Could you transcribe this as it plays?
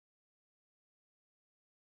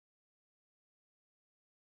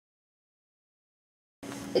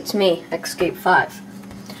it's me, Escape5.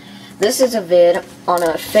 This is a vid on an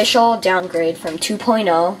official downgrade from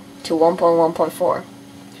 2.0 to 1.1.4.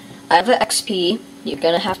 I have an XP. You're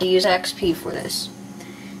gonna have to use XP for this.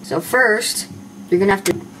 So first, you're gonna have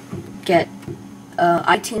to get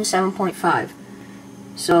iTunes 7.5.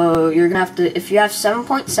 So you're gonna have to, if you have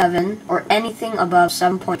 7.7 or anything above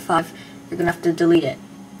 7.5, you're gonna have to delete it.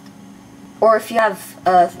 Or if you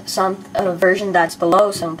have some version that's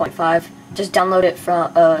below 7.5, just download it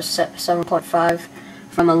from 7.5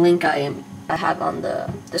 from a link I have on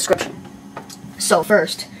the description. So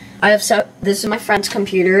first, this is my friend's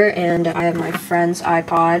computer, and I have my friend's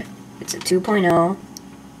iPod. It's a 2.0.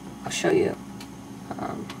 I'll show you.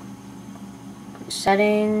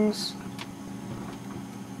 Settings,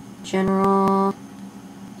 general,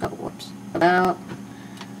 oh whoops, about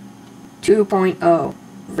 2.0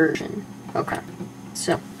 version. Okay,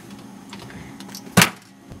 so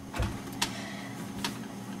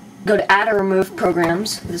go to add or remove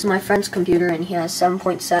programs. This is my friend's computer, and he has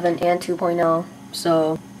 7.7 and 2.0,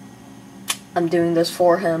 so I'm doing this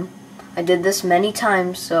for him. I did this many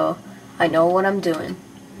times, so I know what I'm doing.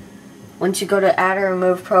 Once you go to add or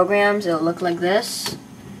remove programs, it'll look like this.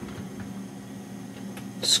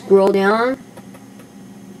 Scroll down.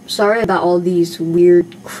 Sorry about all these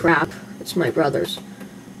weird crap. It's my brother's.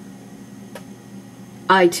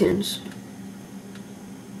 iTunes.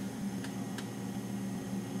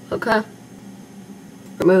 Okay.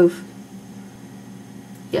 Remove.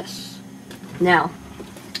 Yes. Now,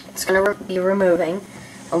 it's gonna be removing.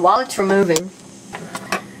 And while it's removing,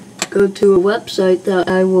 go to a website that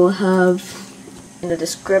I will have in the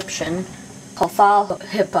description called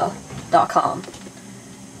tysiphonehelp.com.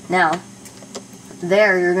 Now,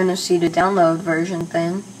 there you're going to see the download version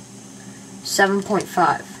thing,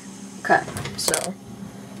 7.5. Okay, so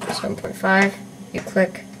 7.5, you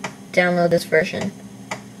click download this version.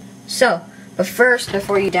 So, but first,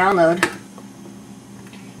 before you download,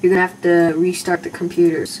 you're going to have to restart the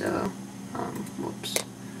computer, so, whoops.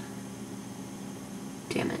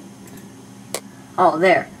 Damn it. Oh,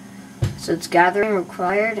 there. So it's gathering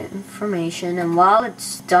required information, and while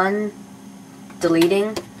it's done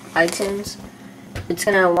deleting iTunes, it's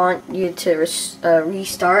gonna want you to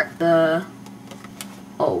restart the...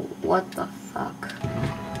 Oh, what the fuck?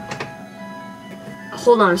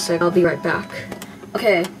 Hold on a sec, I'll be right back.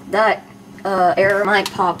 Okay, that error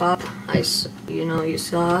might pop up. You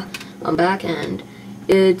saw on back end.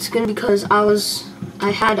 It's gonna be because I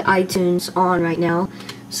had iTunes on right now,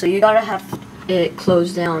 so you gotta have it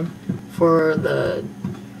closed down for the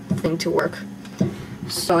thing to work.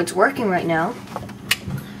 So it's working right now,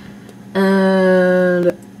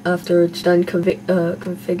 and after it's done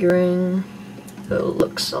configuring, it'll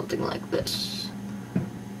look something like this.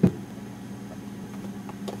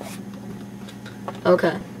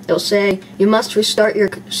 Okay, it'll say you must restart your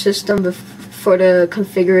system before the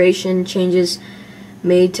configuration changes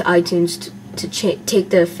made to iTunes to take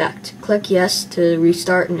the effect. Click yes to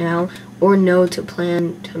restart now, or no to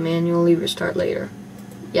plan to manually restart later.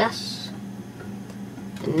 Yes.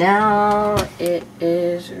 And now it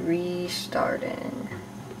is restarting.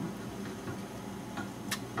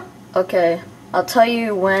 Okay, I'll tell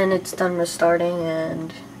you when it's done restarting,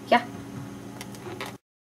 and yeah.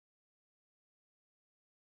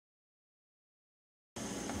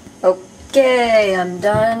 Okay, I'm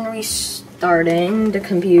done restarting the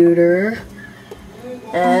computer.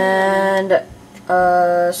 And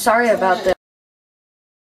sorry about that.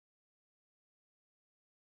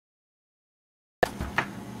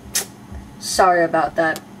 Sorry about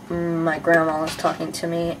that. My grandma was talking to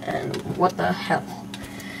me, and what the hell.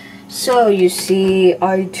 So you see,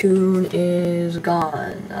 iTunes is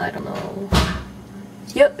gone. I don't know.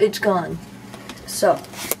 Yep, it's gone. So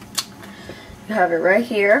you have it right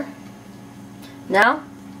here. Now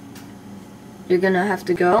you're gonna have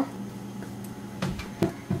to go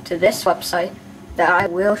to this website that I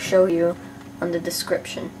will show you on the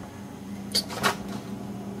description.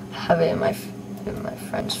 Have it in my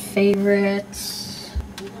friend's favorites.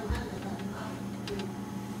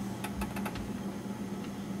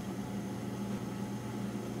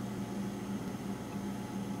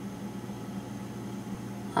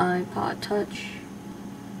 iPod Touch.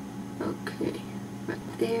 Okay,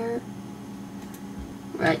 right there.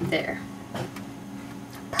 Right there.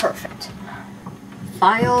 Perfect.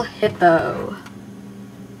 File Hippo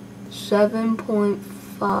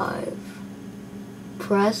 7.5.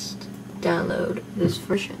 Pressed download this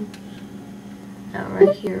version. Now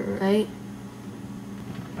right here,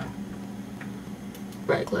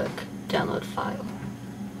 right click, download file.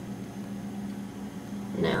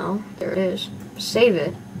 Now there it is. Save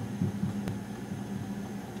it.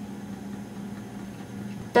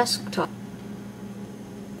 desktop.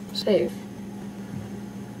 Save.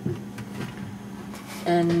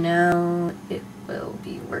 And now it will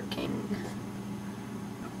be working.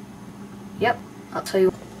 Yep, I'll tell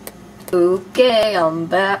you. Okay, I'm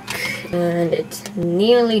back and it's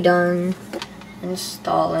nearly done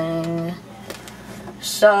installing.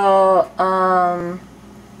 So,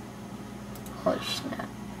 holy snap.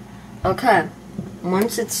 Okay,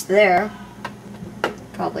 once it's there,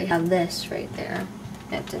 probably have this right there.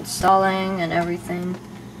 It's installing and everything.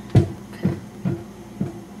 Okay.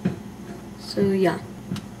 So yeah.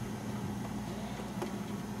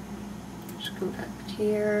 Let's go back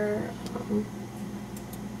here.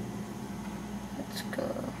 Let's go.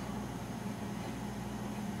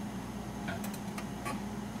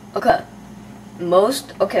 Okay.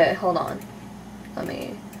 Okay, hold on. Let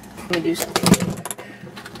me do something.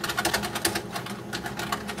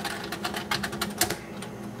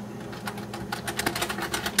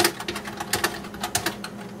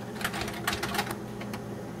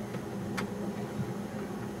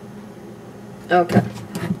 Okay.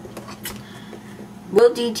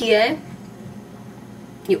 willdta,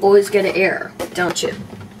 you always get an error, don't you?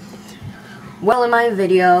 Well, in my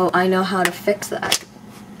video, I know how to fix that.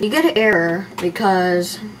 You get an error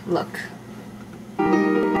because, look.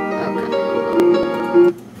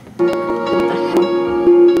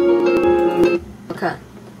 Okay.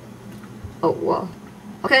 Oh, whoa.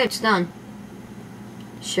 Okay, it's done.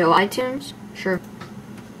 Show iTunes? Sure.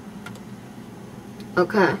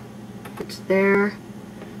 Okay. It's there.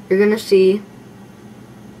 You're gonna see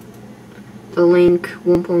the link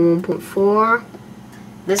 1.1.4.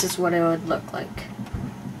 This is what it would look like.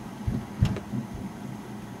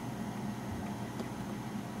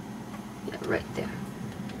 Yeah, right there.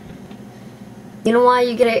 You know why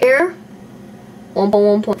you get an error?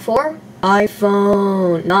 1.1.4?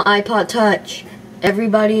 iPhone, not iPod Touch.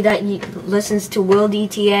 Everybody that listens to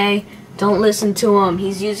willdta, don't listen to him.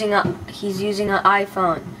 He's using an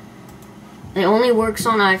iPhone. It only works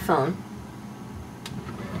on iPhone.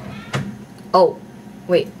 Oh,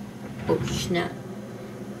 wait. Oh, snap.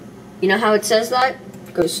 You know how it says that?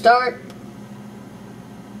 Go start.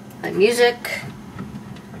 My music.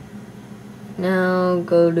 Now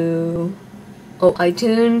go to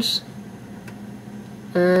iTunes.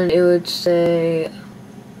 And it would say,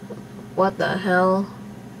 what the hell?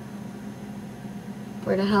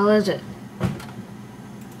 Where the hell is it?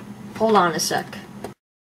 Hold on a sec.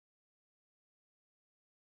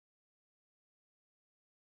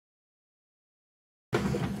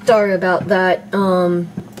 Sorry about that.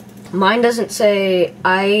 Mine doesn't say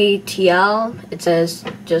ITL, it says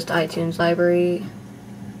just iTunes library.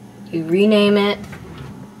 You rename it,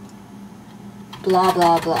 blah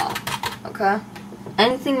blah blah. Okay?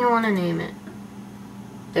 Anything you want to name it.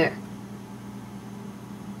 There.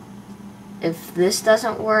 If this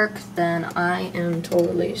doesn't work, then I am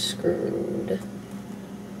totally screwed.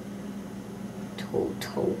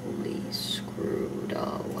 Totally screwed.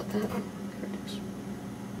 Oh, what the hell?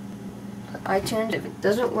 iTunes, if it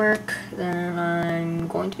doesn't work, then I'm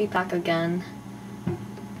going to be back again,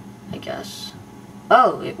 I guess.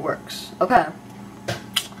 Oh, it works. Okay.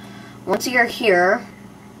 Once you're here,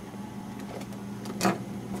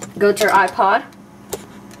 go to your iPod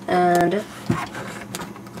and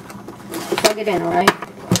plug it in, right?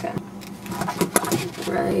 Okay.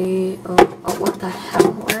 Right. Oh, what the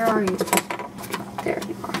hell? Where are you? There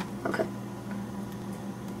you are. Okay.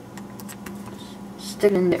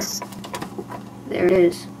 Stick it in there. There it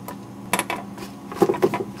is.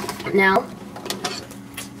 Now,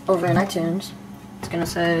 over in iTunes, it's gonna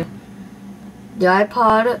say, the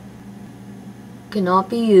iPod cannot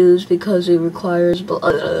be used because it requires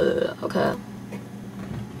okay.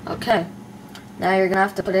 Okay. Now you're gonna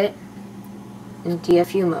have to put it in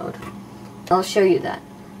DFU mode. I'll show you that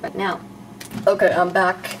right now. Okay, I'm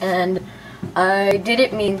back, and I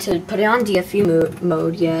didn't mean to put it on DFU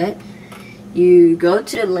mode yet. You go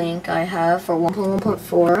to the link I have for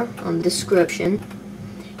 1.1.4 on the description.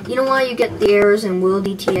 You know why you get the errors in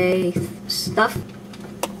willdta stuff?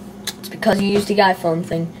 It's because you use the iPhone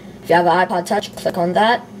thing. If you have an iPod Touch, click on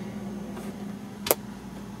that.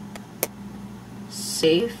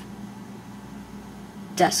 Save.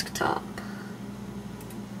 Desktop.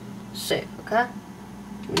 Save, okay?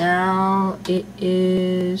 Now it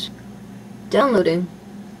is downloading.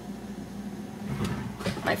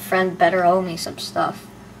 My friend better owe me some stuff,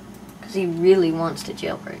 because he really wants to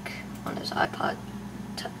jailbreak on his iPod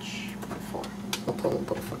Touch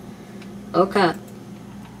 1.4. Okay.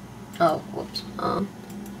 Oh, whoops.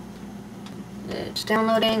 It's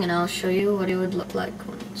downloading, and I'll show you what it would look like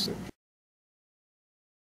when it's